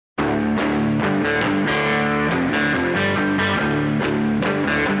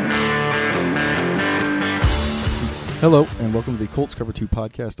Hello, and welcome to the Colts Cover-2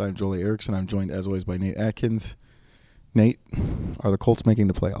 Podcast. I'm Joel Erickson. I'm joined, as always, by Nate Atkins. Nate, are the Colts making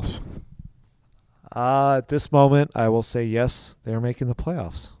the playoffs? At this moment, I will say yes, they're making the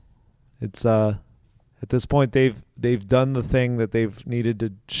playoffs. It's at this point they've done the thing that they've needed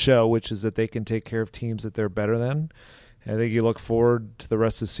to show, which is that they can take care of teams that they're better than. And I think you look forward to the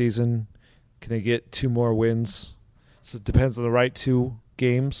rest of the season. Can they get 2 more wins? So it depends on the right 2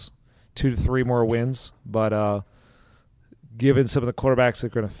 games, 2 to 3 more wins. But given some of the quarterbacks they're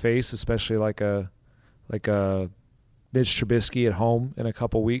going to face, especially like a Mitch Trubisky at home in a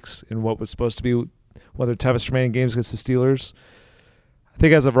couple weeks in what was supposed to be one of their toughest remaining games against the Steelers, I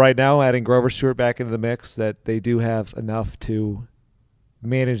think as of right now, adding Grover Stewart back into the mix, that they do have enough to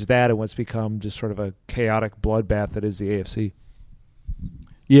manage that and what's become just sort of a chaotic bloodbath that is the AFC.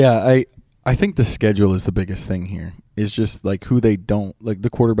 Yeah, I think the schedule is the biggest thing here. Is just like who they don't, like the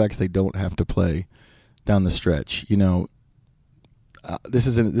quarterbacks they don't have to play down the stretch. You know, this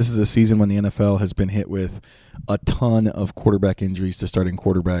is a season when the NFL has been hit with a ton of quarterback injuries to starting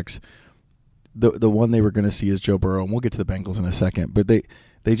quarterbacks. The one they were going to see is Joe Burrow, and we'll get to the Bengals in a second. But they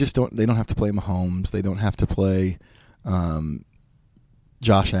just don't have to play Mahomes. They don't have to play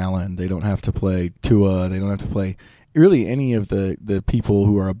Josh Allen. They don't have to play Tua. They don't have to play really any of the people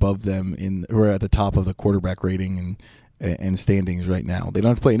who are above them who are at the top of the quarterback rating and standings right now. They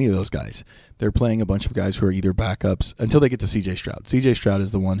don't have to play any of those guys. They're playing a bunch of guys who are either backups until they get to C.J. Stroud. C.J. Stroud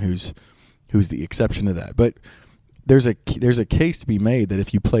is the one who's the exception to that. But there's a case to be made that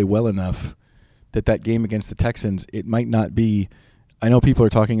if you play well enough, that game against the Texans, it might not be. I know people are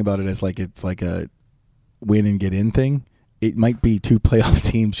talking about it as like it's like a win and get in thing. It might be 2 playoff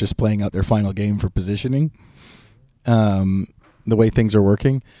teams just playing out their final game for positioning. The way things are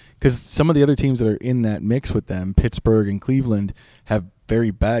working, because some of the other teams that are in that mix with them, Pittsburgh and Cleveland, have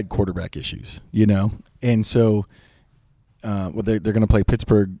very bad quarterback issues, you know, and so they're going to play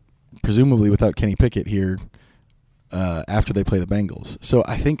Pittsburgh presumably without Kenny Pickett here after they play the Bengals. So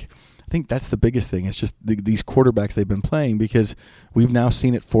I think that's the biggest thing. It's just these quarterbacks they've been playing, because we've now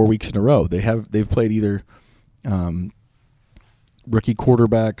seen it 4 weeks in a row. They've played either rookie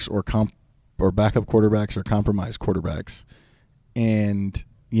quarterbacks or backup quarterbacks or compromised quarterbacks. And,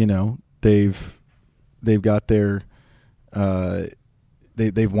 you know, they've got their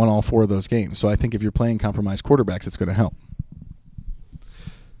they've won all 4 of those games. So I think if you're playing compromised quarterbacks, it's going to help.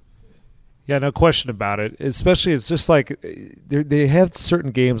 Yeah, no question about it. Especially, it's just like they have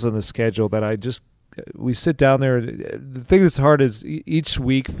certain games on the schedule that we sit down there. The thing that's hard is each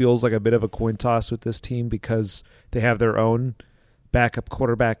week feels like a bit of a coin toss with this team, because they have their own backup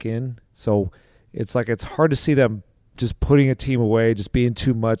quarterback in. So it's like it's hard to see them just putting a team away, just being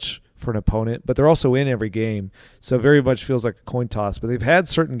too much for an opponent. But they're also in every game, so it very much feels like a coin toss. But they've had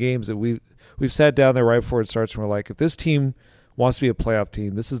certain games that we've sat down there right before it starts, and we're like, if this team wants to be a playoff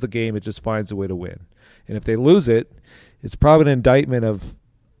team, this is the game it just finds a way to win. And if they lose it, it's probably an indictment of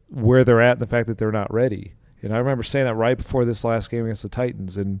where they're at and the fact that they're not ready. And I remember saying that right before this last game against the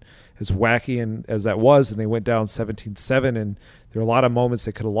Titans, and as wacky and as that was, and they went down 17-7, and there were a lot of moments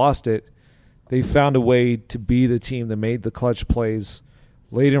they could have lost it. They found a way to be the team that made the clutch plays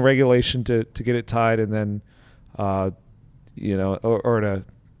late in regulation to get it tied, and then, to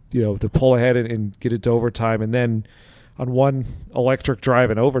pull ahead and get it to overtime, and then on one electric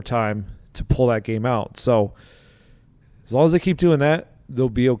drive in overtime to pull that game out. So as long as they keep doing that, they'll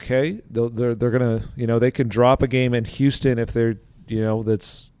be okay. They're gonna, they can drop a game in Houston if they're,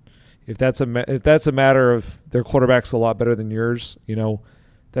 if that's a matter of their quarterback's a lot better than yours,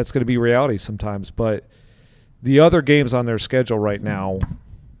 that's going to be reality sometimes. But the other games on their schedule right now,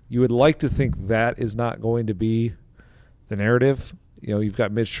 you would like to think that is not going to be the narrative. You've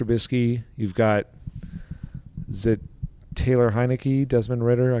got Mitch Trubisky. You've got, is it Taylor Heineke, Desmond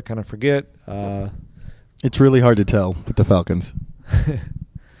Ridder? I kind of forget. It's really hard to tell with the Falcons.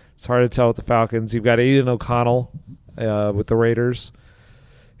 It's hard to tell with the Falcons. You've got Aiden O'Connell with the Raiders.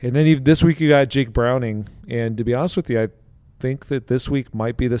 And then this week you got Jake Browning. And to be honest with you, I think that this week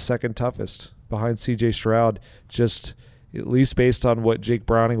might be the second toughest behind C.J. Stroud, just at least based on what Jake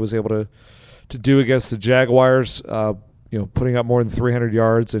Browning was able to do against the Jaguars, putting up more than 300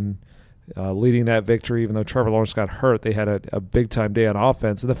 yards and leading that victory. Even though Trevor Lawrence got hurt, they had a big-time day on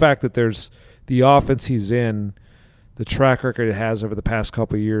offense. And the fact that there's the offense he's in, the track record it has over the past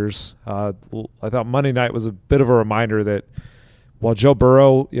couple of years, I thought Monday night was a bit of a reminder that while Joe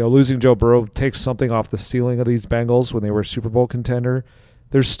Burrow, losing Joe Burrow takes something off the ceiling of these Bengals when they were a Super Bowl contender,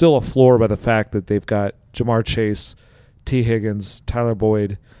 there's still a floor by the fact that they've got Jamar Chase, T. Higgins, Tyler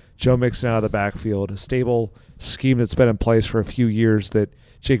Boyd, Joe Mixon out of the backfield, a stable scheme that's been in place for a few years that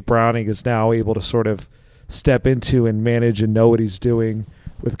Jake Browning is now able to sort of step into and manage and know what he's doing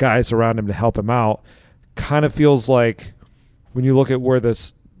with guys around him to help him out. Kind of feels like when you look at where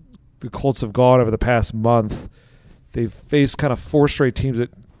the Colts have gone over the past month, they've faced kind of 4 straight teams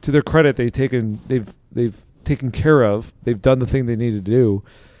that, to their credit, they've taken care of. They've done the thing they needed to do.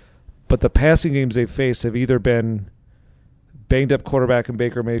 But the passing games they've faced have either been banged up quarterback in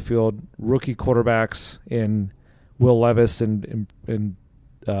Baker Mayfield, rookie quarterbacks in Will Levis and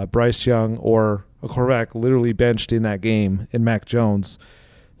Bryce Young, or a quarterback literally benched in that game in Mac Jones.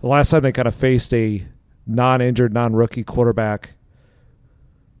 The last time they kind of faced a non-injured, non-rookie quarterback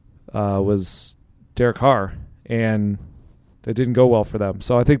was Derek Carr, and that didn't go well for them.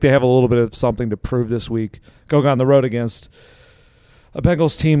 So I think they have a little bit of something to prove this week, going on the road against a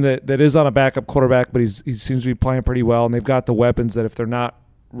Bengals team that is on a backup quarterback, but he seems to be playing pretty well, and they've got the weapons that if they're not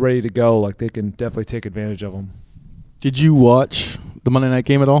ready to go, like, they can definitely take advantage of them. Did you watch the Monday night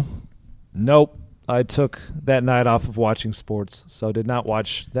game at all? Nope. I took that night off of watching sports, so did not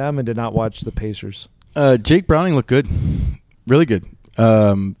watch them and did not watch the Pacers. Jake Browning looked good, really good,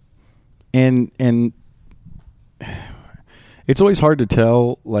 and it's always hard to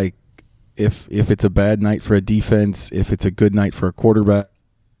tell, like, if it's a bad night for a defense, if it's a good night for a quarterback,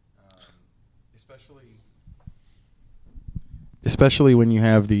 especially when you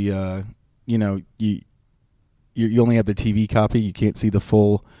have the you only have the TV copy, you can't see the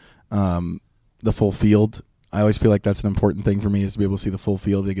full field. I always feel like that's an important thing for me, is to be able to see the full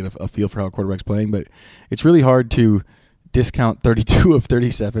field to get a feel for how a quarterback's playing. But it's really hard to discount 32 of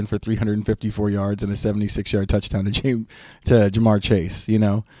 37 for 354 yards and a 76-yard touchdown to Jamar Chase. You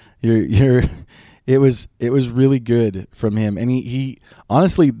know, it was really good from him. And he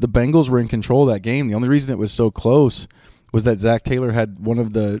honestly, the Bengals were in control of that game. The only reason it was so close was that Zach Taylor had one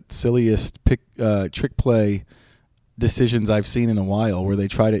of the silliest trick play decisions I've seen in a while, where they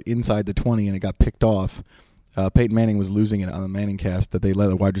tried it inside the 20 and it got picked off. Peyton Manning was losing it on the Manning cast, that they let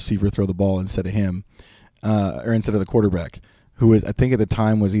the wide receiver throw the ball instead of him. Or instead of the quarterback, who was, I think at the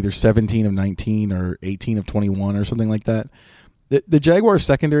time, was either 17 of 19 or 18 of 21 or something like that. The Jaguars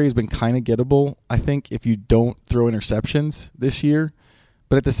secondary has been kind of gettable, I think, if you don't throw interceptions this year.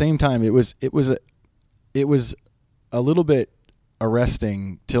 But at the same time, it was a little bit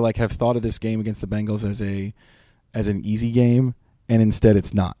arresting to, like, have thought of this game against the Bengals as an easy game, and instead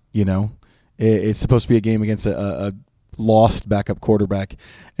it's not. You know, it's supposed to be a game against a lost backup quarterback,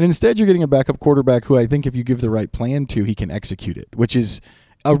 and instead you're getting a backup quarterback who I think if you give the right plan to, he can execute it, which is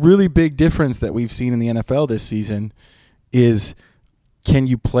a really big difference that we've seen in the NFL this season. Is, can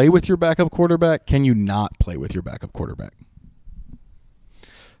you play with your backup quarterback? Can you not play with your backup quarterback?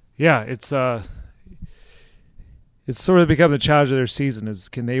 Yeah, it's sort of become the challenge of their season, is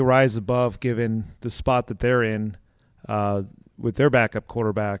can they rise above given the spot that they're in with their backup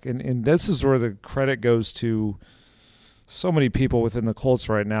quarterback. And this is where the credit goes to so many people within the Colts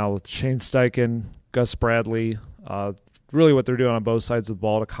right now, with Shane Steichen, Gus Bradley, really what they're doing on both sides of the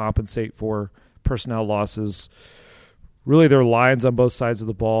ball to compensate for personnel losses. Really their lines on both sides of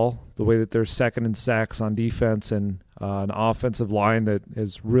the ball, the way that they're second in sacks on defense, and an offensive line that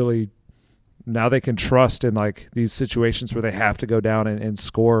is really, now they can trust in, like, these situations where they have to go down and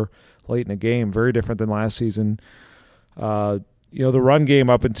score late in a game. Very different than last season. The run game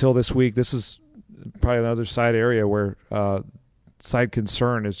up until this week, this is probably another side area where side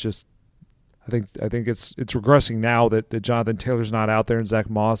concern is just, I think it's regressing now that Jonathan Taylor's not out there, and Zach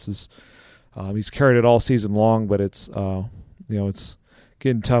Moss is he's carried it all season long, but it's it's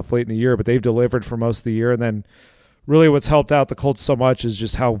getting tough late in the year. But they've delivered for most of the year, and then really what's helped out the Colts so much is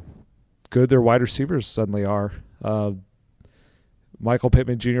just how good their wide receivers suddenly are. Michael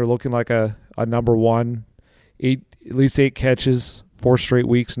Pittman Jr. looking like a number one, at least 8 catches, 4 straight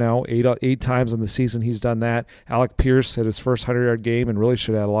weeks now, 8 times in the season he's done that. Alec Pierce had his first 100-yard game and really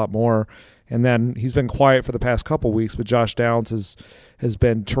should have had a lot more. And then he's been quiet for the past couple weeks, but Josh Downs has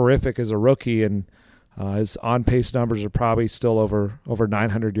been terrific as a rookie, and his on-pace numbers are probably still over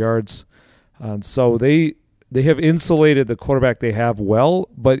 900 yards. So they have insulated the quarterback they have well,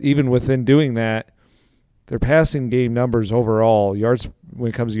 but even within doing that, their passing game numbers overall, yards, when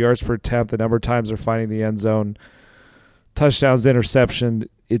it comes to yards per attempt, the number of times they're finding the end zone, touchdowns, interception,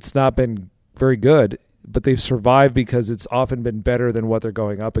 it's not been very good, but they've survived because it's often been better than what they're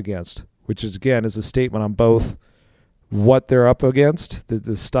going up against, which is, again, is a statement on both what they're up against,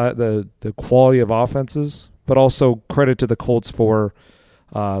 the quality of offenses, but also credit to the Colts for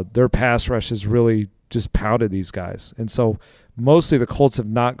their pass rush has really just pounded these guys. And so mostly the Colts have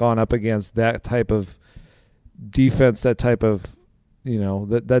not gone up against that type of defense, that type of,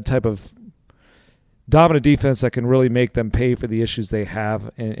 that type of dominant defense that can really make them pay for the issues they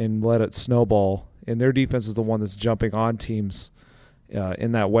have and let it snowball. and their defense is the one that's jumping on teams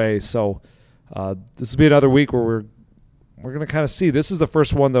in that way. So this will be another week where we're going to kind of see. This is the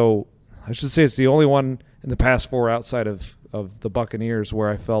first one, though. I should say it's the only one in the past 4 outside of the Buccaneers where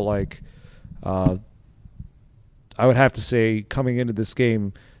I felt like I would have to say coming into this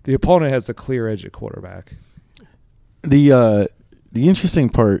game, the opponent has the clear edge at quarterback. The interesting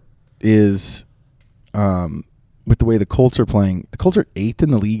part is with the way the Colts are playing. The Colts are 8th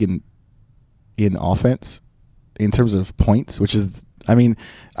in the league in offense in terms of points, which is, I mean,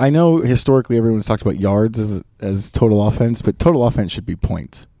 I know historically everyone's talked about yards as total offense, but total offense should be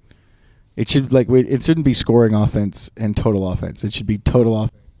points. It shouldn't be scoring offense and total offense. It should be total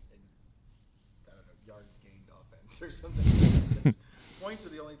offense and, I don't know, yards gained offense or something. Points are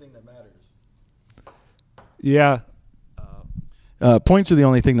the only thing that matters. Yeah. Points are the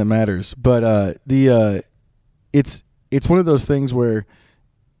only thing that matters. But it's one of those things where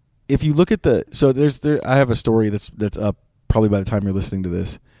if you look at I have a story that's up probably by the time you're listening to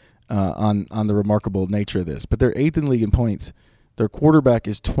this on the remarkable nature of this. But they're 8th in the league in points. Their quarterback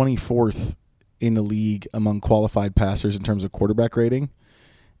is 24th in the league among qualified passers in terms of quarterback rating.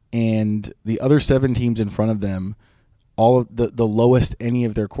 And the other 7 teams in front of them, all of the lowest any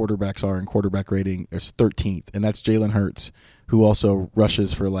of their quarterbacks are in quarterback rating is 13th. And that's Jalen Hurts, who also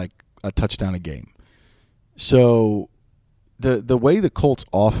rushes for like a touchdown a game. So the way the Colts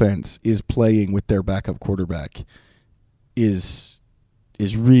offense is playing with their backup quarterback is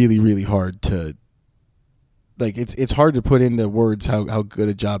really, really hard to, like, it's hard to put into words how good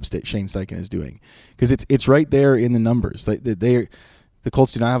a job Shane Steichen is doing, because it's right there in the numbers. Like the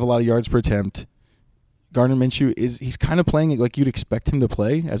Colts do not have a lot of yards per attempt. Gardner Minshew he's kind of playing it like you'd expect him to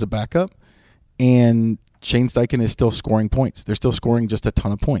play as a backup, and Shane Steichen is still scoring points. They're still scoring just a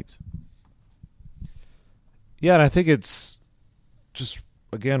ton of points. Yeah, and I think it's just,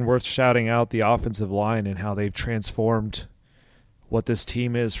 again, worth shouting out the offensive line and how they've transformed what this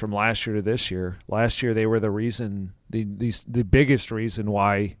team is from last year to this year. Last year they were the reason, the biggest reason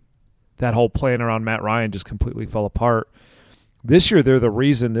why that whole plan around Matt Ryan just completely fell apart. This year they're the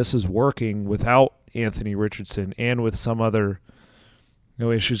reason this is working without Anthony Richardson and with some other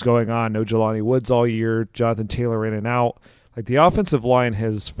issues going on. No Jelani Woods all year, Jonathan Taylor in and out. Like, the offensive line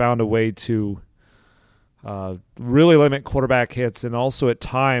has found a way to really limit quarterback hits and also at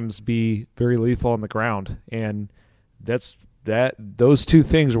times be very lethal on the ground. And those two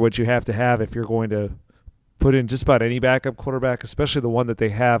things are what you have to have if you're going to put in just about any backup quarterback, especially the one that they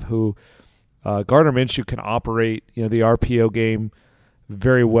have, who Gardner Minshew can operate, the RPO game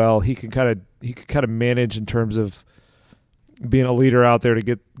very well. He can kind of manage in terms of being a leader out there to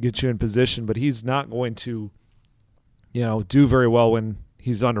get you in position, but he's not going to, do very well when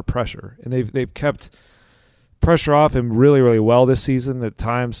he's under pressure. And they've kept pressure off him really, really well this season. At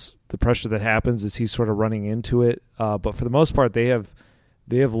times, the pressure that happens is he's sort of running into it. But for the most part, they have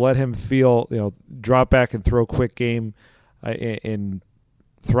let him feel, drop back and throw quick game and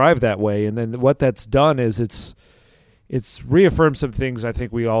thrive that way. And then what that's done is it's reaffirmed some things I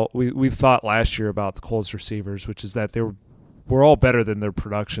think we've thought last year about the Colts receivers, which is that we're all better than their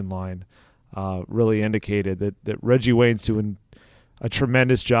production line. Really indicated that Reggie Wayne's doing a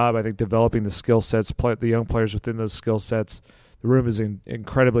tremendous job, I think, developing the skill sets, the young players within those skill sets. The room is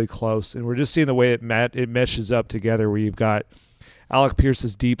incredibly close, and we're just seeing the way it meshes up together, where you've got Alec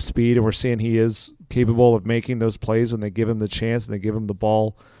Pierce's deep speed, and we're seeing he is capable of making those plays when they give him the chance and they give him the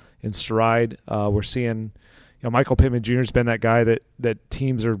ball in stride. We're seeing, Michael Pittman Jr. has been that guy that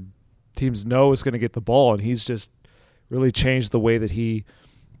teams know is going to get the ball, and he's just really changed the way that he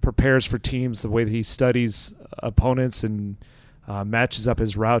prepares for teams, the way that he studies opponents and matches up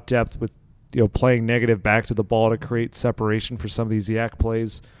his route depth with playing negative back to the ball to create separation for some of these yak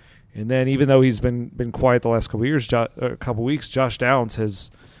plays. And then, even though he's been quiet the last couple weeks, Josh Downs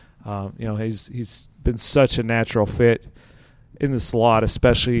has, he's been such a natural fit in the slot,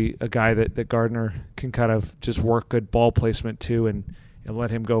 especially a guy that Gardner can kind of just work good ball placement to and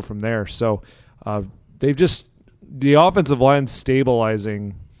let him go from there. So the offensive line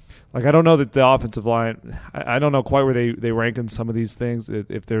stabilizing. Like, I don't know that the offensive line, I don't know quite where they rank in some of these things,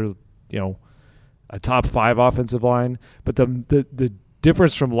 if they're, a top 5 offensive line. But the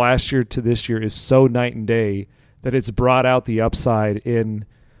difference from last year to this year is so night and day that it's brought out the upside in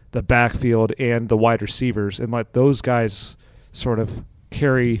the backfield and the wide receivers and let those guys sort of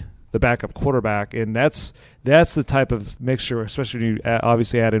carry the backup quarterback. And that's the type of mixture, especially when you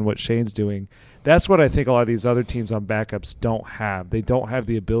obviously add in what Shane's doing. That's what I think a lot of these other teams on backups don't have. They don't have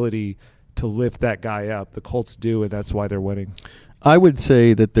the ability to lift that guy up. The Colts do, and that's why they're winning. I would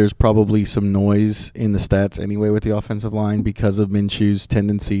say that there's probably some noise in the stats anyway with the offensive line because of Minshew's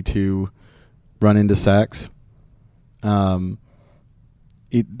tendency to run into sacks. I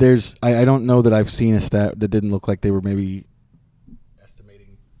don't know that I've seen a stat that didn't look like they were maybe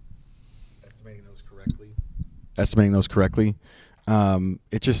estimating those correctly.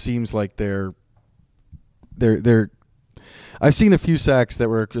 It just seems like they're. I've seen a few sacks that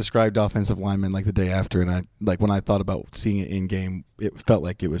were described offensive linemen like the day after, and when I thought about seeing it in game, it felt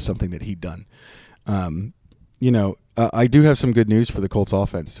like it was something that he'd done. I do have some good news for the Colts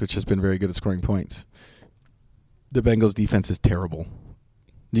offense, which has been very good at scoring points. The Bengals defense is terrible.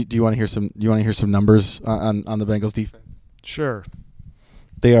 Do you want to hear some? You want to hear some numbers on the Bengals defense? Sure.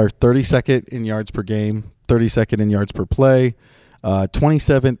 They are 32nd in yards per game, 32nd in yards per play,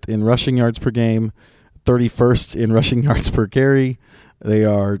 27th in rushing yards per game, 31st in rushing yards per carry. They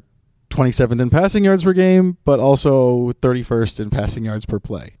are 27th in passing yards per game, but also 31st in passing yards per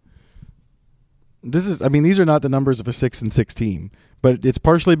play. These are not the numbers of a 6-6 team, but it's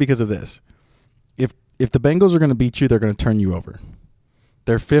partially because of this. If the Bengals are going to beat you, they're going to turn you over.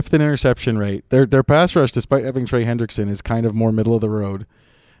 They're 5th in interception rate. Their pass rush, despite having Trey Hendrickson, is kind of more middle of the road.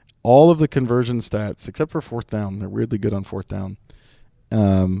 All of the conversion stats, except for fourth down, they're weirdly good on fourth down,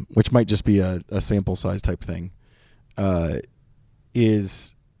 which might just be a sample size type thing,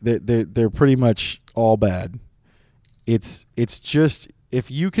 is that they're pretty much all bad. It's just if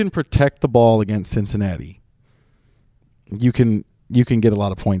you can protect the ball against Cincinnati, you can get a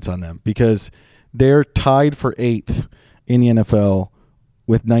lot of points on them because they're tied for 8th in the NFL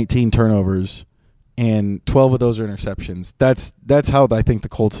with 19 turnovers, and 12 of those are interceptions. That's how I think the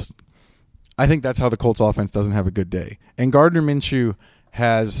Colts offense doesn't have a good day. And Gardner Minshew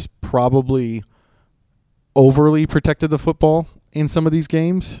has probably overly protected the football in some of these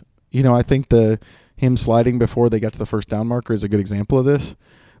games. I think him sliding before they got to the first down marker is a good example of this.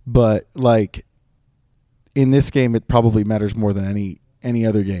 But in this game, it probably matters more than any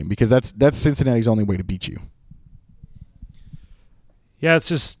other game because that's Cincinnati's only way to beat you. Yeah, it's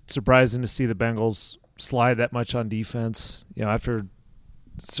just surprising to see the Bengals slide that much on defense. After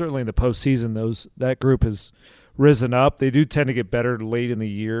certainly in the postseason, that group has risen up. They do tend to get better late in the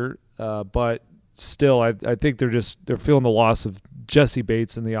year, but still, I think they're feeling the loss of Jesse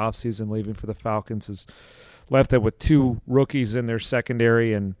Bates in the offseason, leaving for the Falcons, has left them with 2 rookies in their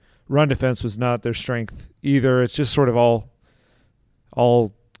secondary, and run defense was not their strength either. It's just sort of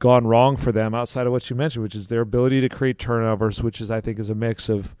all gone wrong for them outside of what you mentioned, which is their ability to create turnovers, which I think is a mix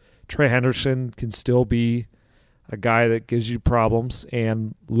of Trey Hendrickson can still be a guy that gives you problems,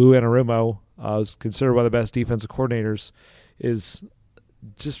 and Lou Anarumo, is considered one of the best defensive coordinators, is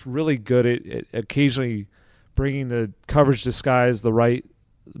just really good at occasionally bringing the coverage disguise, the right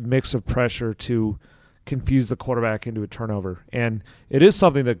mix of pressure to confuse the quarterback into a turnover. And it is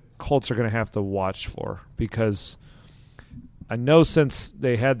something that Colts are going to have to watch for because I know since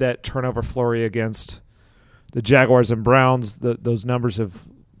they had that turnover flurry against the Jaguars and Browns, those numbers have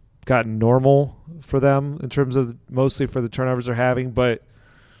gotten normal for them in terms of mostly for the turnovers they're having. But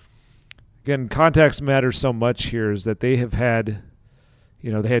again, context matters so much here is that they have had,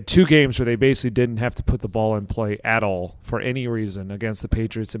 they had 2 games where they basically didn't have to put the ball in play at all for any reason against the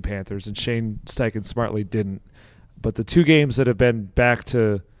Patriots and Panthers, and Shane Steichen smartly didn't. But the 2 games that have been back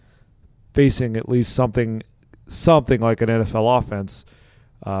to facing at least something like an NFL offense,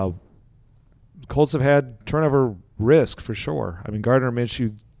 Colts have had turnover risk for sure. Gardner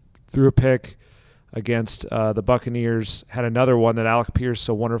Minshew threw a pick against the Buccaneers, had another one that Alec Pierce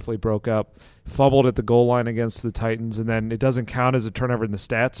so wonderfully broke up, fumbled at the goal line against the Titans, and then it doesn't count as a turnover in the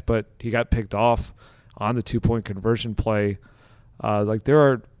stats, but he got picked off on the 2-point conversion play.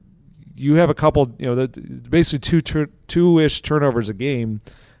 You have a couple, basically two-ish turnovers a game.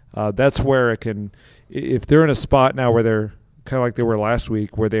 That's where it can, if they're in a spot now where they're kind of like they were last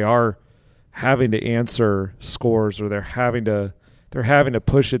week, where they are having to answer scores or they're having to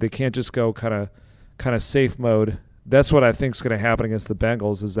push it. They can't just go kind of safe mode. That's what I think is going to happen against the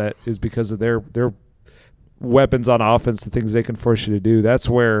Bengals. Is because of their weapons on offense, the things they can force you to do. That's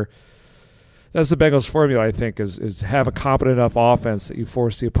the Bengals formula. I think is have a competent enough offense that you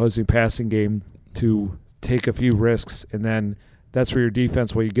force the opposing passing game to take a few risks, and then that's where your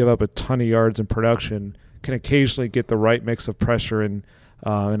defense, where you give up a ton of yards in production, can occasionally get the right mix of pressure and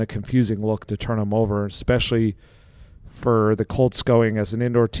a confusing look to turn them over, especially for the Colts going as an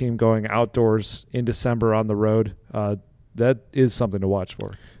indoor team going outdoors in December on the road. That is something to watch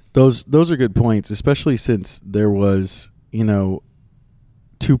for. Those are good points, especially since there was, 2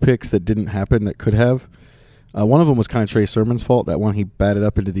 picks that didn't happen that could have. One of them was kind of Trey Sermon's fault. That one he batted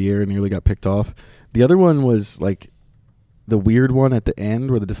up into the air and nearly got picked off. The other one was the weird one at the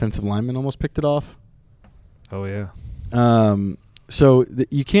end where the defensive lineman almost picked it off. Oh, yeah. So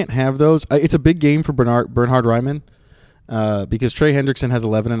you can't have those. It's a big game for Bernhard Raimann because Trey Hendrickson has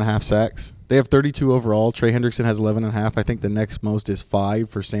 11.5 sacks. They have 32 overall. Trey Hendrickson has 11.5. I think the next most is 5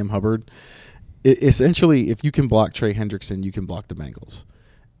 for Sam Hubbard. Essentially, if you can block Trey Hendrickson, you can block the Bengals.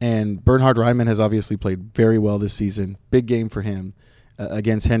 And Bernhard Raimann has obviously played very well this season. Big game for him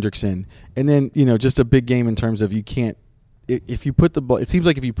against Hendrickson. And then, just a big game in terms of you can't – if you put the ball – it seems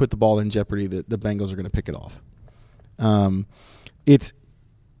like if you put the ball in jeopardy, the Bengals are going to pick it off. It's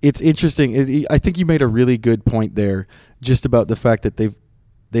interesting. I think you made a really good point there just about the fact that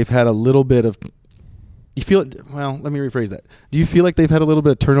they've had a little bit of – you feel – well, let me rephrase that. Do you feel like they've had a little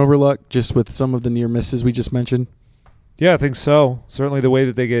bit of turnover luck just with some of the near misses we just mentioned? Yeah, I think so. Certainly the way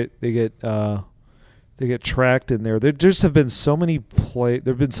that they get tracked in there. There just have been so many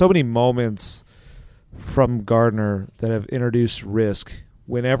there've been so many moments from Gardner that have introduced risk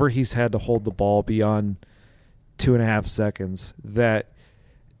whenever he's had to hold the ball beyond 2.5 seconds, that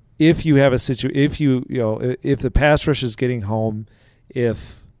if you have a situation, if the pass rush is getting home,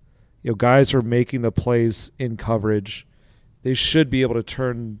 if guys are making the plays in coverage, they should be able to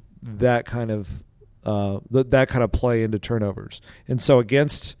turn that kind of play into turnovers. And so for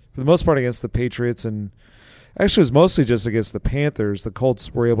the most part against the Patriots, and actually it was mostly just against the Panthers, the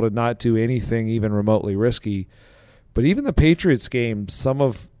Colts were able to not do anything even remotely risky. But even the Patriots game, some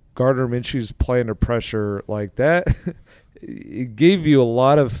of Gardner Minshew's play under pressure like that, it gave you a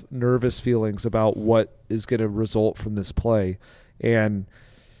lot of nervous feelings about what is going to result from this play. And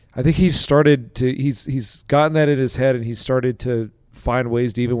I think he's gotten that in his head, and he's started to find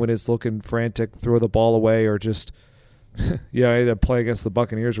ways to, even when it's looking frantic, throw the ball away, or just I had a play against the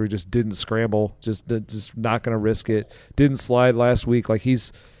Buccaneers where he just didn't scramble, just not going to risk it, didn't slide last week. Like he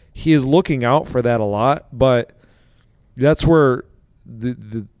is looking out for that a lot, but that's where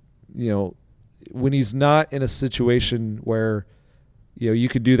the when he's not in a situation where you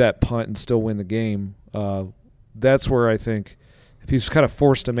could do that punt and still win the game, that's where I think if he's kind of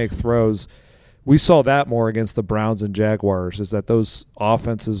forced to make throws. We saw that more against the Browns and Jaguars, is that those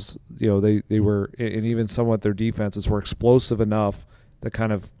offenses, they were, and even somewhat their defenses were explosive enough that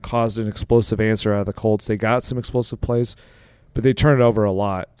kind of caused an explosive answer out of the Colts. They got some explosive plays, but they turned it over a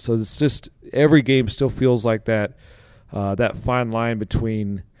lot. So it's just every game still feels like that fine line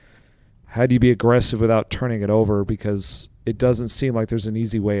between how do you be aggressive without turning it over, because it doesn't seem like there's an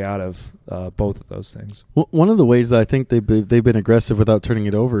easy way out of both of those things. Well, one of the ways that I think they've been aggressive without turning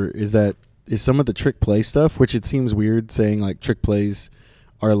it over is some of the trick play stuff, which it seems weird saying like trick plays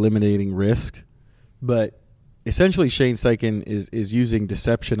are eliminating risk, but essentially Shane Steichen is using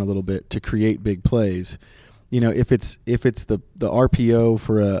deception a little bit to create big plays. If it's the RPO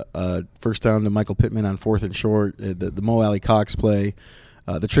for a first down to Michael Pittman on 4th and short, the Mo Alley Cox play,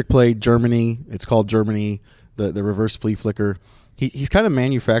 the trick play Germany, it's called Germany, the reverse flea flicker. He's kind of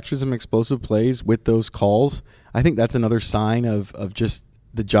manufactured some explosive plays with those calls. I think that's another sign of just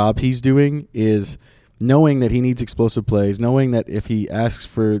the job he's doing, is knowing that he needs explosive plays, knowing that if he asks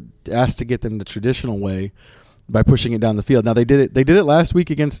to get them the traditional way by pushing it down the field. Now they did it last week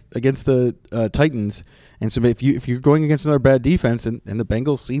against the Titans, and so if you're going against another bad defense, and the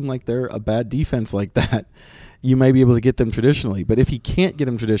Bengals seem like they're a bad defense like that, you may be able to get them traditionally. But if he can't get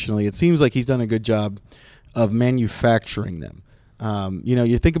them traditionally, it seems like he's done a good job of manufacturing them.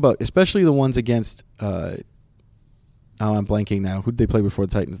 You think about especially the ones against. I'm blanking now. Who did they play before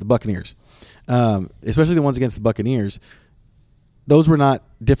the Titans? The Buccaneers. Especially the ones against the Buccaneers. Those were not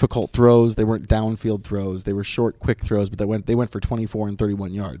difficult throws. They weren't downfield throws. They were short, quick throws, but they went for 24 and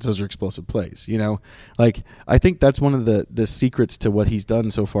 31 yards. Those are explosive plays. I think that's one of the secrets to what he's done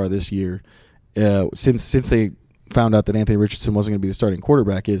so far this year, since they found out that Anthony Richardson wasn't going to be the starting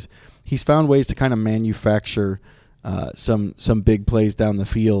quarterback, is he's found ways to kind of manufacture some big plays down the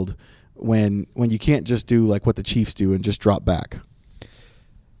field when you can't just do like what the Chiefs do and just drop back.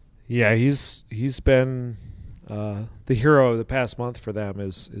 Yeah, he's been the hero of the past month for them,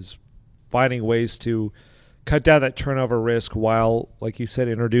 is finding ways to cut down that turnover risk while, like you said,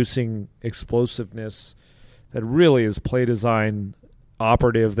 introducing explosiveness that really is play design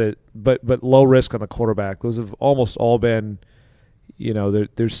operative, but low risk on the quarterback. Those have almost all been,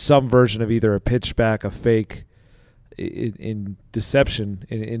 there's some version of either a pitch back, a fake, in deception,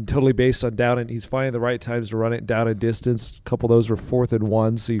 and totally based on down, and he's finding the right times to run it down a distance. A couple of those were 4th and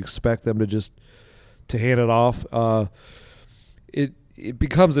 1, so you expect them to hand it off. It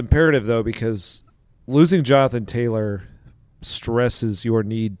becomes imperative though, because losing Jonathan Taylor stresses your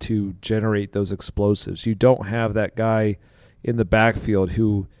need to generate those explosives. You don't have that guy in the backfield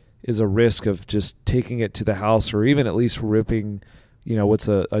who is a risk of just taking it to the house, or even at least ripping what's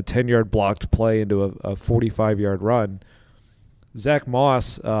a 10-yard blocked play into a 45-yard run. Zach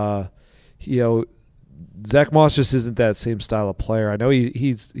Moss, Zach Moss just isn't that same style of player. I know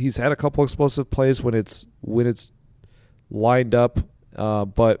he's had a couple explosive plays when it's lined up,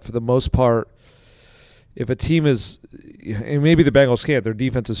 but for the most part, if a team is, and maybe the Bengals can't, their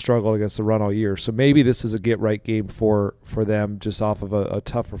defense has struggled against the run all year, so maybe this is a get-right game for them just off of a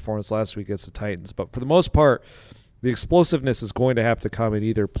tough performance last week against the Titans. But for the most part, the explosiveness is going to have to come in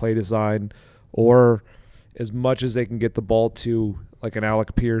either play design or as much as they can get the ball to like an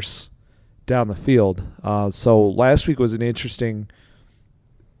Alec Pierce down the field. So last week was an interesting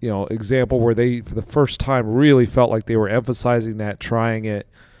example where they, for the first time, really felt like they were emphasizing that, trying it.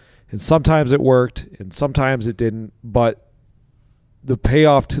 And sometimes it worked, and sometimes it didn't. But the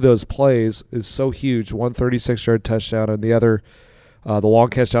payoff to those plays is so huge. One 36-yard touchdown, and the other, the long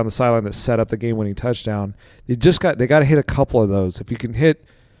catch down the sideline that set up the game-winning touchdown. They got to hit a couple of those. If you can hit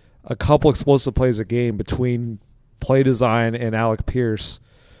a couple explosive plays a game between play design and Alec Pierce,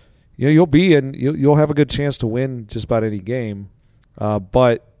 you'll have a good chance to win just about any game.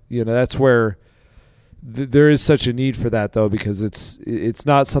 But that's where there is such a need for that, though, because it's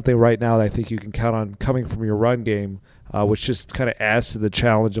not something right now that I think you can count on coming from your run game, which just kind of adds to the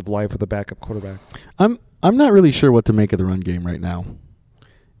challenge of life with a backup quarterback. I'm not really sure what to make of the run game right now.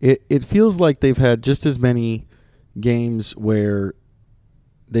 It feels like they've had just as many games where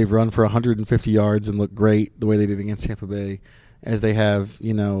they've run for 150 yards and look great the way they did against Tampa Bay, as they have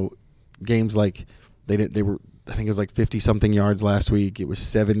games like they were. I think it was like 50-something yards last week. It was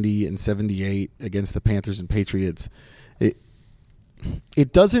 70 and 78 against the Panthers and Patriots.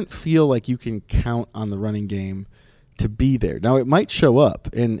 It doesn't feel like you can count on the running game to be there. Now, it might show up.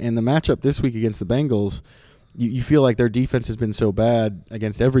 In the matchup this week against the Bengals, you feel like their defense has been so bad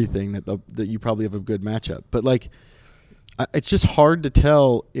against everything that you probably have a good matchup. But, it's just hard to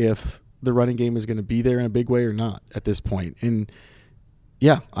tell if the running game is going to be there in a big way or not at this point. And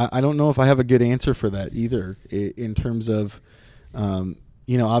yeah, I don't know if I have a good answer for that either in terms of,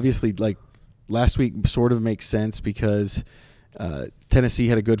 obviously like last week sort of makes sense because Tennessee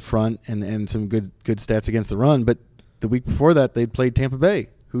had a good front and some good stats against the run. But the week before that, they'd played Tampa Bay,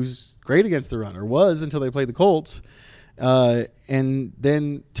 who's great against the run, or was until they played the Colts. And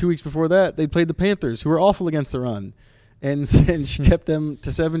then 2 weeks before that, they'd played the Panthers, who were awful against the run. And she kept them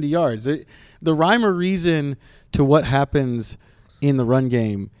to 70 yards. The rhyme or reason to what happens in the run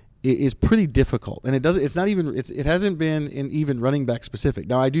game is pretty difficult, and it hasn't been even running back specific.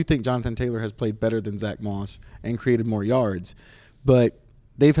 Now, I do think Jonathan Taylor has played better than Zach Moss and created more yards, but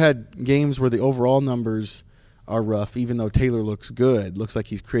they've had games where the overall numbers are rough, even though Taylor looks like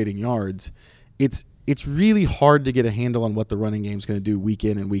he's creating yards. It's really hard to get a handle on what the running game is going to do week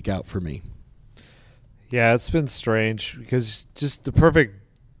in and week out for me. Yeah, it's been strange because just the perfect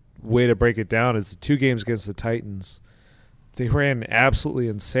way to break it down is the 2 games against the Titans. They ran absolutely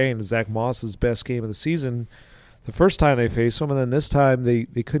insane. Zach Moss's best game of the season the first time they faced him, and then this time they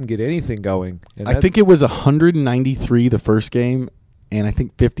couldn't get anything going. And I think it was 193 the first game, and I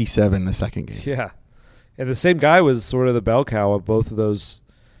think 57 the second game. Yeah, and the same guy was sort of the bell cow of both of those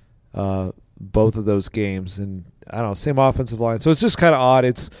games, and I don't know, same offensive line. So it's just kind of odd.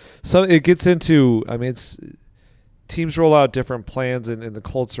 It gets into. I mean, it's teams roll out different plans, and the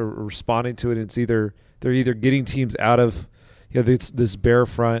Colts are responding to it. And they're either getting teams out of this bear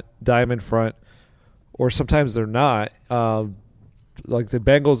front, diamond front, or sometimes they're not. Like the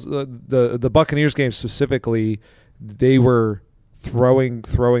Bengals, the Buccaneers game specifically, they were throwing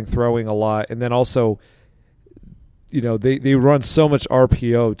a lot, and then also, they run so much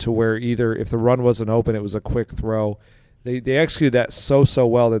RPO to where either if the run wasn't open, it was a quick throw. They executed that so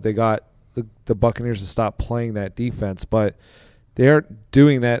well that they got the Buccaneers to stop playing that defense, but they aren't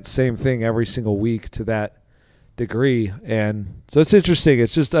doing that same thing every single week to that degree. And so it's interesting.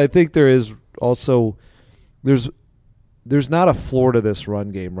 It's just, I think there is also there's not a floor to this run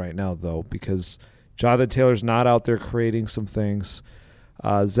game right now, though, because Jonathan Taylor's not out there creating some things.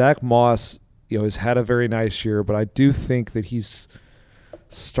 Zach Moss, has had a very nice year, but I do think that he's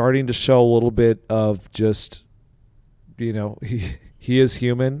starting to show a little bit of just, he is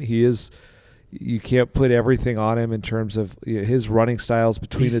human. You can't put everything on him in terms of his running styles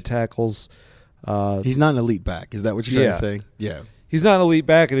between the tackles. He's not an elite back. Is that what you're trying to say? Yeah. He's not an elite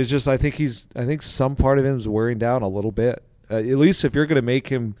back, and it's just I think some part of him is wearing down a little bit. At least if you're going to make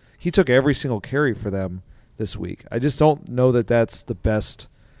him – he took every single carry for them this week. I just don't know that that's the best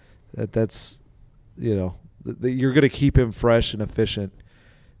 – that you're going to keep him fresh and efficient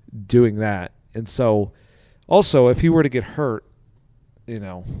doing that. And so also if he were to get hurt,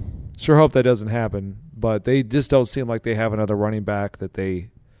 sure hope that doesn't happen, but they just don't seem like they have another running back that they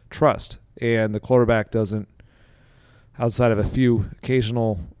trust. And the quarterback doesn't outside of a few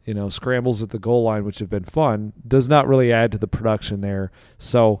occasional, scrambles at the goal line, which have been fun, does not really add to the production there.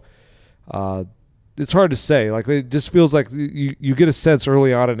 So it's hard to say. Like, it just feels like you get a sense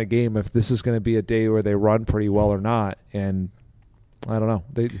early on in a game if this is going to be a day where they run pretty well or not. And I don't know.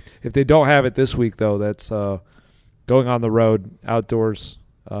 If they don't have it this week, though, that's going on the road outdoors.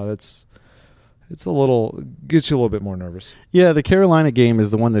 It's gets you a little bit more nervous. Yeah, the Carolina game is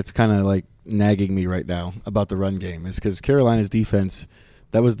the one that's kind of like nagging me right now about the run game, is because Carolina's defense,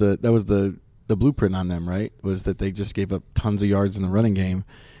 that was the blueprint on them, right? Was that they just gave up tons of yards in the running game,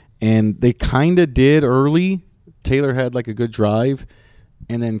 and they kind of did early. Taylor had like a good drive,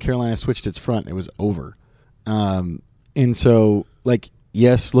 and then Carolina switched its front. It was over, and so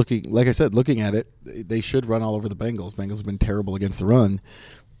yes, looking at it, they should run all over the Bengals. Bengals have been terrible against the run.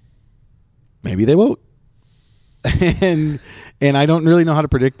 Maybe they won't. and I don't really know how to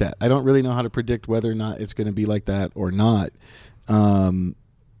predict that. I don't really know how to predict whether or not it's going to be like that or not.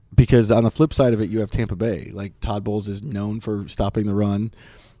 Because on the flip side of it, you have Tampa Bay. Like, Todd Bowles is known for stopping the run.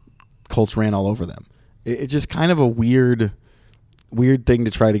 Colts ran all over them. It's just kind of a weird thing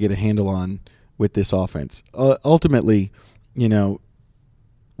to try to get a handle on with this offense. Ultimately,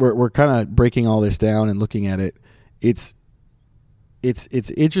 we're kind of breaking all this down and looking at it. It's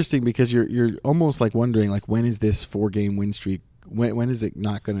interesting because you're almost like wondering, like, when is this 4-game win streak? When is it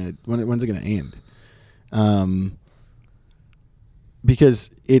not gonna? When's it gonna end? Because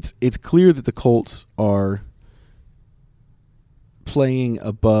it's clear that the Colts are playing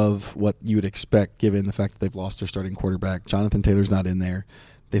above what you would expect, given the fact that they've lost their starting quarterback. Jonathan Taylor's not in there.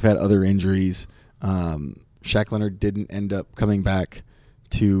 They've had other injuries. Shaq Leonard didn't end up coming back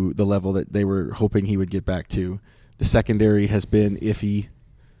to the level that they were hoping he would get back to. The secondary has been iffy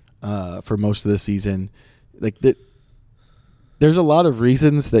for most of the season. There's a lot of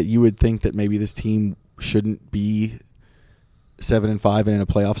reasons that you would think that maybe this team shouldn't be 7-5 and in a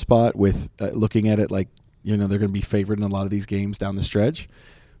playoff spot. With looking at it like, they're going to be favored in a lot of these games down the stretch,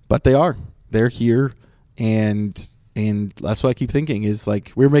 but they are. They're here, and that's what I keep thinking is,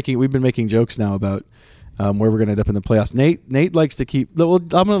 like, we've been making jokes now about where we're going to end up in the playoffs. Nate likes to keep. Well, I'm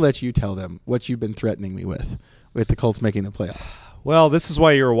going to let you tell them what you've been threatening me with the Colts making the playoffs. Well, this is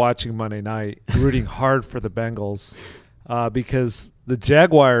why you were watching Monday night, rooting hard for the Bengals, because the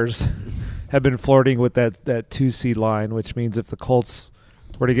Jaguars have been flirting with that 2-seed line, which means if the Colts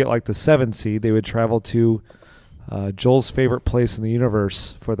were to get like the 7 seed, they would travel to Joel's favorite place in the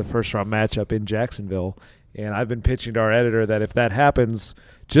universe for the first-round matchup in Jacksonville. And I've been pitching to our editor that if that happens,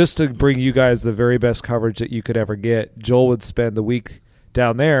 just to bring you guys the very best coverage that you could ever get, Joel would spend the week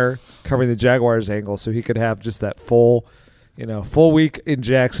down there covering the Jaguars angle, so he could have just that full week in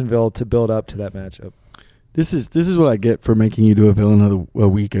Jacksonville to build up to that matchup. This is what I get for making you do a villain of the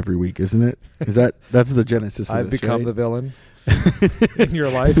week every week, isn't it? Is that's the genesis of I've this, become right? the villain in your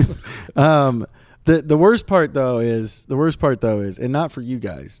life. The worst part though is, and not for you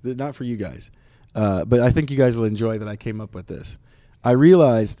guys, but I think you guys will enjoy that I came up with this. I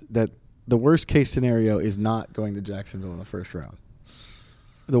realized that the worst case scenario is not going to Jacksonville in the first round.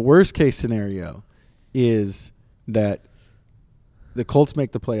 The worst case scenario is that the Colts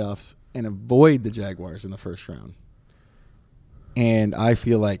make the playoffs and avoid the Jaguars in the first round. And I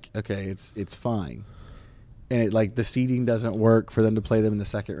feel like, okay, it's fine. And the seeding doesn't work for them to play them in the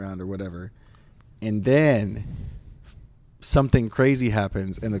second round or whatever. And then something crazy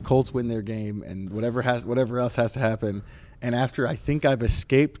happens and the Colts win their game and whatever else has to happen. And after I think I've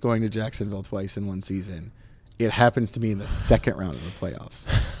escaped going to Jacksonville twice in one season, it happens to me in the second round of the playoffs.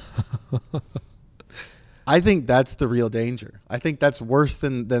 I think that's the real danger. I think that's worse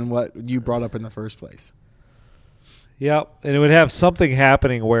than what you brought up in the first place. Yeah, and it would have something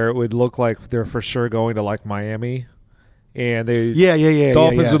happening where it would look like they're for sure going to like Miami, and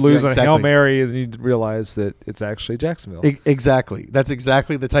Dolphins would lose on a Hail Mary, and you'd realize that it's actually Jacksonville. Exactly. That's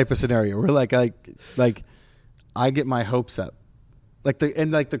exactly the type of scenario where I get my hopes up.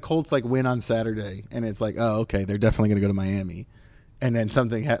 The Colts win on Saturday, and it's like, oh, okay, they're definitely going to go to Miami. And then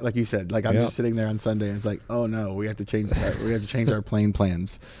something, like you said, I'm just sitting there on Sunday, and it's like, oh no, we have to change our plane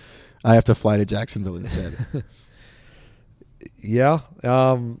plans. I have to fly to Jacksonville instead. Yeah.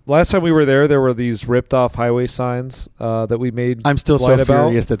 Last time we were there were these ripped off highway signs that we made. I'm still so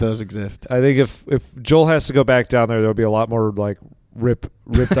furious that those exist. I think if Joel has to go back down there'll be a lot more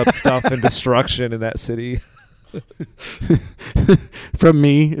ripped up stuff and destruction in that city. From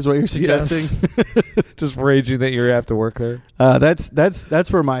me is what you're suggesting? Yes. Just raging that you have to work there.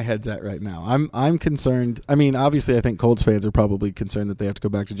 That's where my head's at right now. I'm concerned. I mean, obviously, I think Colts fans are probably concerned that they have to go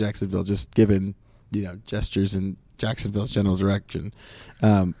back to Jacksonville, just given gestures in Jacksonville's general direction.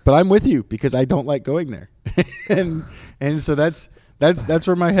 But I'm with you because I don't like going there. and so that's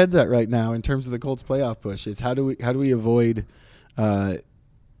where my head's at right now in terms of the Colts playoff push. Is how do we avoid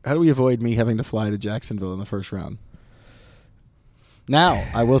me having to fly to Jacksonville in the first round? Now,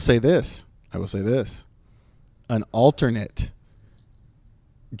 I will say this. An alternate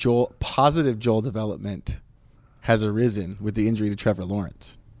positive Joel development has arisen with the injury to Trevor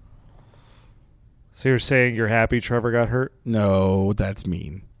Lawrence. So you're saying you're happy Trevor got hurt? No, that's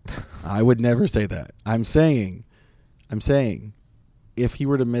mean. I would never say that. I'm saying if he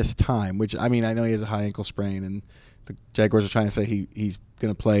were to miss time, which, I mean, I know he has a high ankle sprain and the Jaguars are trying to say he's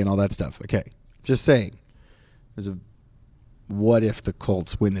going to play and all that stuff. Okay. Just saying. What if the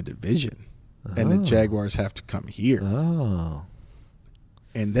Colts win the division and the Jaguars have to come here? Oh.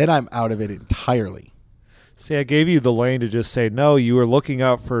 And then I'm out of it entirely. See, I gave you the lane to just say, no, you were looking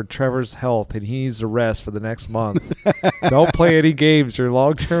out for Trevor's health, and he needs a rest for the next month. Don't play any games. Your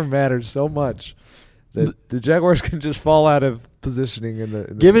long-term matters so much that the Jaguars can just fall out of positioning in the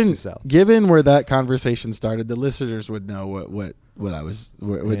NFC South. Given where that conversation started, the listeners would know what I was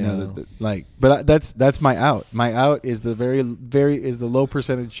would know that like. But that's my out. My out is the is the low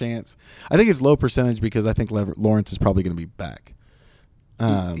percentage chance. I think it's low percentage because I think Lawrence is probably going to be back.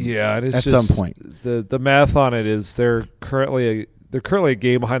 It's at some point. The math on it is they're currently a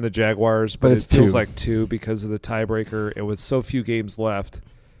game behind the Jaguars, but it feels like 2 because of the tiebreaker. And with so few games left,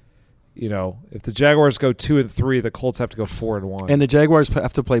 if the Jaguars go 2-3, the Colts have to go 4-1. And the Jaguars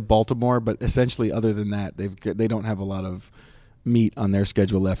have to play Baltimore, but essentially, other than that, they don't have a lot of meat on their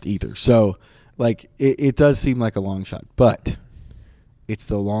schedule left either. So, like, it does seem like a long shot, but it's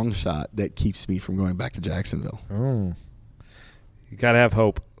the long shot that keeps me from going back to Jacksonville. Oh. You got to have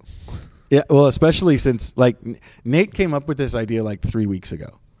hope. Yeah, well, especially since, like, Nate came up with this idea like 3 weeks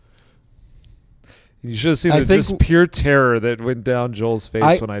ago. You should have seen just pure terror that went down Joel's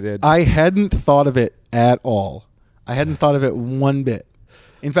face when I did. I hadn't thought of it at all. I hadn't thought of it one bit.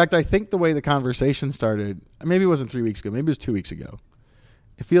 In fact, I think the way the conversation started, maybe it wasn't 3 weeks ago. Maybe it was 2 weeks ago.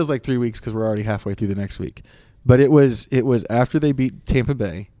 It feels like 3 weeks because we're already halfway through the next week. But it was after they beat Tampa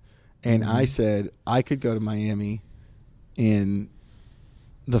Bay, and I said I could go to Miami in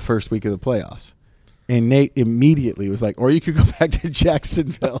the first week of the playoffs. And Nate immediately was like, or you could go back to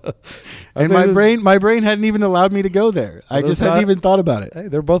Jacksonville. And my brain hadn't even allowed me to go there. I just hadn't even thought about it. Hey,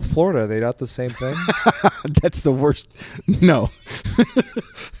 they're both Florida. Are they not the same thing? That's the worst. No.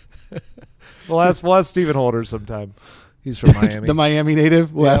 We'll ask Stephen Holder sometime. He's from Miami. The Miami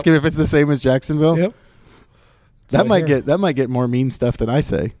native. We'll ask him if it's the same as Jacksonville. Yep. That might get more mean stuff than I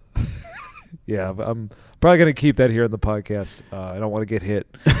say. Yeah, I'm probably going to keep that here in the podcast. I don't want to get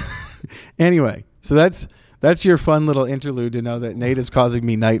hit. Anyway, so that's your fun little interlude to know that Nate is causing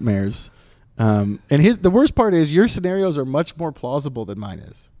me nightmares. And the worst part is your scenarios are much more plausible than mine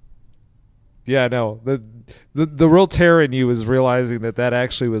is. Yeah, no. The real terror in you is realizing that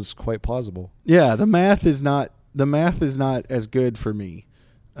actually was quite plausible. Yeah, the math is not as good for me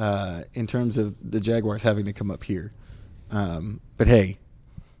in terms of the Jaguars having to come up here. But hey,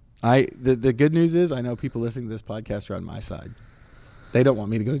 the good news is I know people listening to this podcast are on my side. They don't want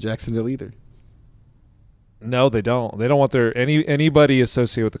me to go to Jacksonville either. No, they don't. They don't want anybody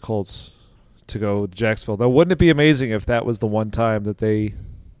associated with the Colts to go to Jacksonville. Though, wouldn't it be amazing if that was the one time that they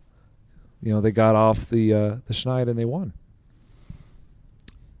got off the schneid and they won?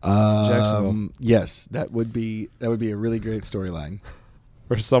 Jacksonville. Yes, that would be a really great storyline.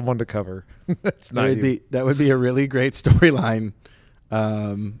 For someone to cover. That's not that would be a really great storyline.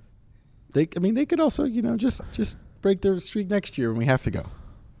 They could also, just break their streak next year when we have to go.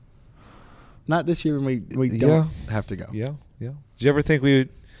 Not this year when we don't have to go. Yeah, yeah. Did you ever think we would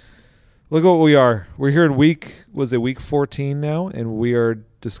look at what we are? We're here in week 14 now, and we are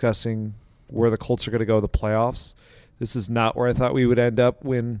discussing where the Colts are going to go in the playoffs. This is not where I thought we would end up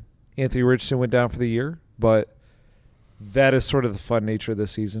when Anthony Richardson went down for the year, but that is sort of the fun nature of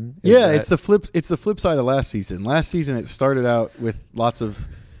this season. It's the flip side of last season. Last season it started out with lots of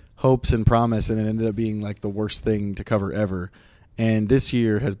hopes and promise, and it ended up being like the worst thing to cover ever. And this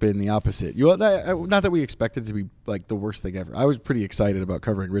year has been the opposite. Not that we expected it to be like the worst thing ever. I was pretty excited about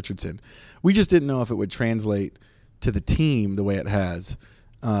covering Richardson. We just didn't know if it would translate to the team the way it has.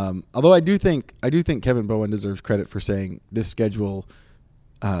 Although I do think Kevin Bowen deserves credit for saying this schedule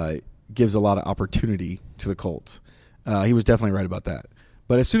gives a lot of opportunity to the Colts. He was definitely right about that.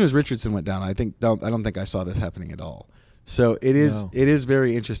 But as soon as Richardson went down, I don't think I saw this happening at all. So it is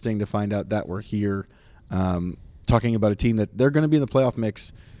very interesting to find out that we're here talking about a team that they're going to be in the playoff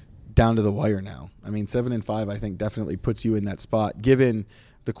mix down to the wire now. I mean, 7-5 I think definitely puts you in that spot, given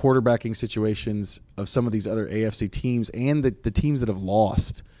the quarterbacking situations of some of these other AFC teams and the teams that have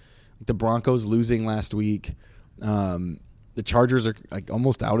lost. The Broncos losing last week. The Chargers are like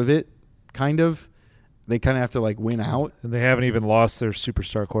almost out of it, kind of. They kind of have to like win out, and they haven't even lost their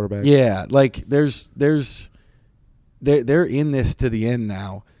superstar quarterback. Yeah, like they're in this to the end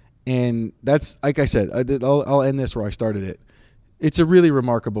now, and that's like I said. I'll end this where I started it. It's a really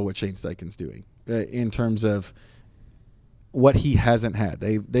remarkable what Shane Steichen's doing in terms of what he hasn't had.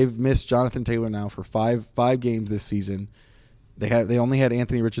 They've missed Jonathan Taylor now for five games this season. They only had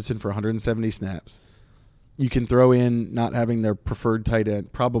Anthony Richardson for 170 snaps. You can throw in not having their preferred tight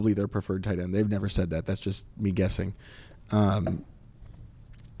end, probably their preferred tight end. They've never said that. That's just me guessing. And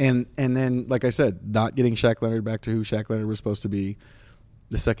then, like I said, not getting Shaq Leonard back to who Shaq Leonard was supposed to be.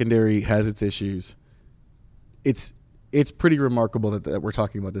 The secondary has its issues. It's pretty remarkable that we're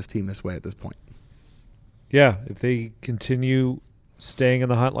talking about this team this way at this point. Yeah, if they continue staying in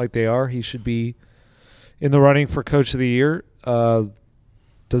the hunt like they are, he should be in the running for Coach of the Year.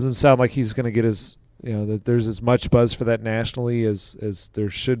 Doesn't sound like he's going to get his, that there's as much buzz for that nationally as there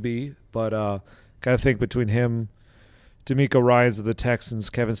should be. But kind of think between him, D'Amico Ryans of the Texans,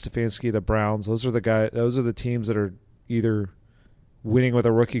 Kevin Stefanski of the Browns, those are the teams that are either winning with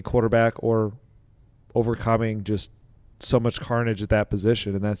a rookie quarterback or overcoming just so much carnage at that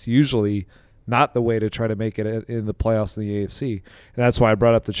position, and that's usually not the way to try to make it in the playoffs in the AFC. And that's why I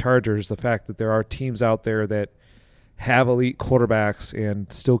brought up the Chargers, the fact that there are teams out there that have elite quarterbacks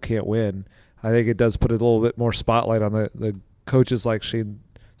and still can't win. I think it does put a little bit more spotlight on the coaches like Shane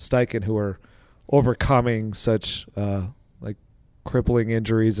Steichen who are overcoming such like crippling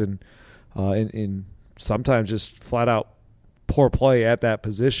injuries and in sometimes just flat out poor play at that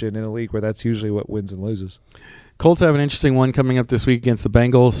position in a league where that's usually what wins and loses. Colts have an interesting one coming up this week against the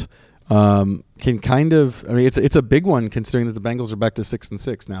Bengals. It's a big one considering that the Bengals are back to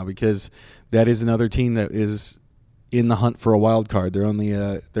 6-6 now, because that is another team that is in the hunt for a wild card. They're only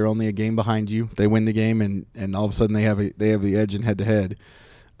a game behind you. They win the game and all of a sudden they have the edge in head to head.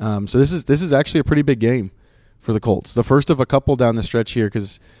 So this is actually a pretty big game for the Colts. The first of a couple down the stretch here,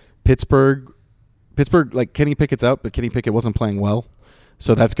 because Pittsburgh, like Kenny Pickett's out, but Kenny Pickett wasn't playing well.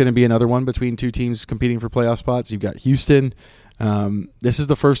 So that's going to be another one between two teams competing for playoff spots. You've got Houston. This is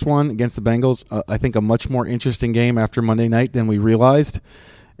the first one against the Bengals. I think a much more interesting game after Monday night than we realized.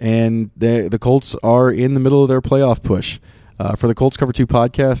 And the Colts are in the middle of their playoff push. For the Colts Cover-2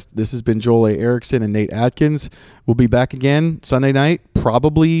 Podcast, this has been Joel A. Erickson and Nate Atkins. We'll be back again Sunday night,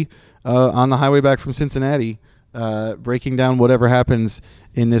 probably on the highway back from Cincinnati, breaking down whatever happens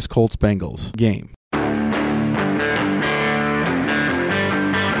in this Colts-Bengals game.